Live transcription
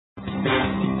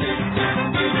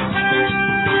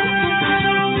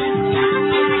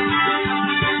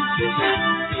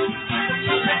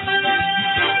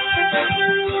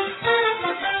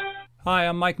Hi,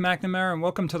 I'm Mike McNamara and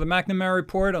welcome to the McNamara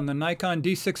Report on the Nikon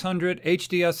D600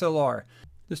 HD-SLR.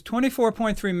 This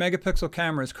 24.3 megapixel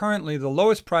camera is currently the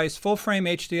lowest priced full-frame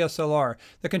HD-SLR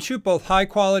that can shoot both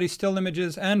high-quality still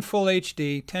images and full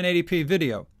HD 1080p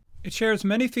video. It shares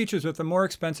many features with the more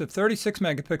expensive 36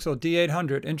 megapixel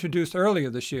D800 introduced earlier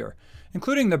this year,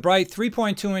 including the bright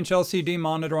 3.2-inch LCD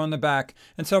monitor on the back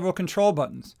and several control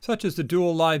buttons, such as the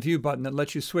dual live view button that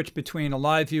lets you switch between a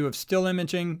live view of still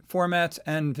imaging formats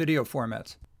and video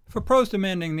formats. For pros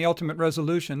demanding the ultimate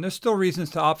resolution, there's still reasons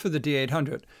to opt for the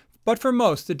D800, but for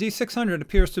most, the D600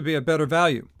 appears to be a better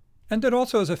value. And it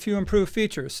also has a few improved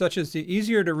features, such as the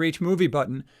easier-to-reach movie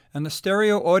button and the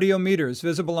stereo audio meters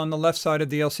visible on the left side of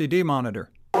the LCD monitor.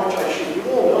 You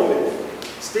all know me.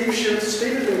 Steve shoots.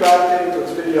 Steve has been back into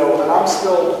this video, and I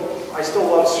still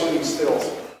love shooting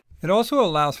stills. It also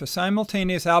allows for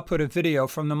simultaneous output of video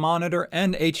from the monitor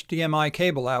and HDMI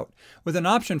cable out, with an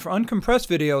option for uncompressed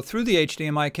video through the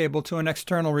HDMI cable to an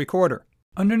external recorder.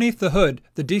 Underneath the hood,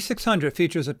 the D600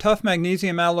 features a tough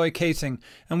magnesium alloy casing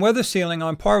and weather sealing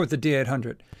on par with the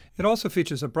D800. It also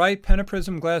features a bright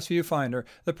pentaprism glass viewfinder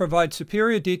that provides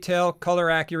superior detail, color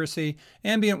accuracy,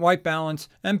 ambient white balance,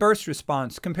 and burst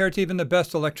response compared to even the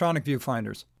best electronic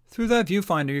viewfinders. Through that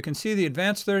viewfinder, you can see the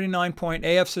advanced 39-point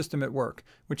AF system at work,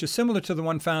 which is similar to the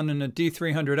one found in the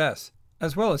D300S,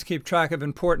 as well as keep track of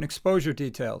important exposure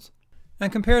details.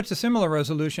 And compared to similar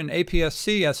resolution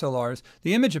APS-C SLRs,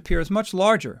 the image appears much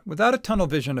larger, without a tunnel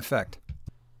vision effect.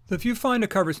 The viewfinder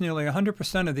covers nearly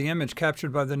 100% of the image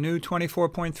captured by the new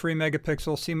 24.3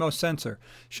 megapixel CMOS sensor,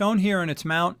 shown here in its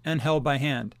mount and held by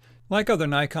hand. Like other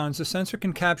Nikons, the sensor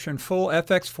can capture in full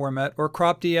FX format or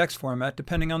crop DX format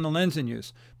depending on the lens in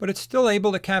use, but it's still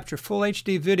able to capture full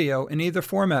HD video in either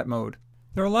format mode.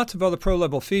 There are lots of other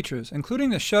pro-level features, including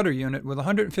the shutter unit with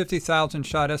 150,000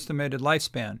 shot estimated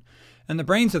lifespan, and the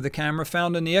brains of the camera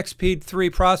found in the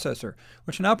XP3 processor,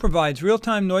 which now provides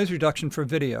real-time noise reduction for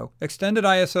video, extended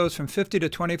ISOs from 50 to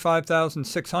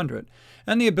 25,600,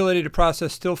 and the ability to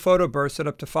process still photo bursts at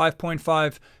up to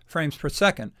 5.5 frames per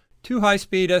second. 2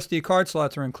 high-speed SD card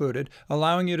slots are included,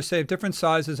 allowing you to save different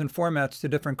sizes and formats to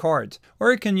different cards,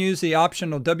 or it can use the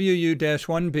optional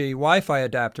WU-1B Wi-Fi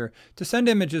adapter to send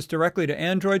images directly to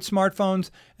Android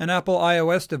smartphones and Apple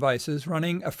iOS devices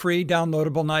running a free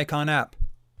downloadable Nikon app.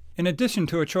 In addition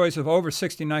to a choice of over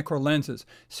 60 Nikkor lenses,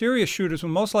 serious shooters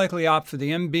will most likely opt for the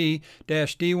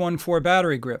MB-D14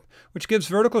 battery grip, which gives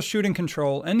vertical shooting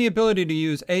control and the ability to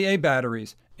use AA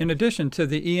batteries, in addition to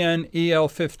the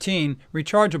EN-EL15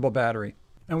 rechargeable battery.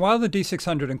 And while the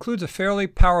D600 includes a fairly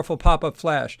powerful pop-up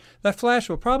flash, that flash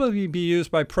will probably be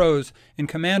used by pros in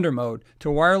commander mode to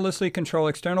wirelessly control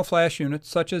external flash units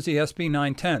such as the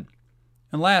SB910.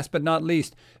 And last but not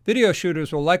least, video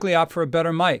shooters will likely opt for a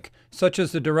better mic, such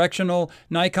as the directional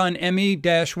Nikon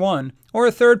ME-1 or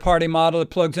a third-party model that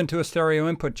plugs into a stereo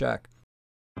input jack.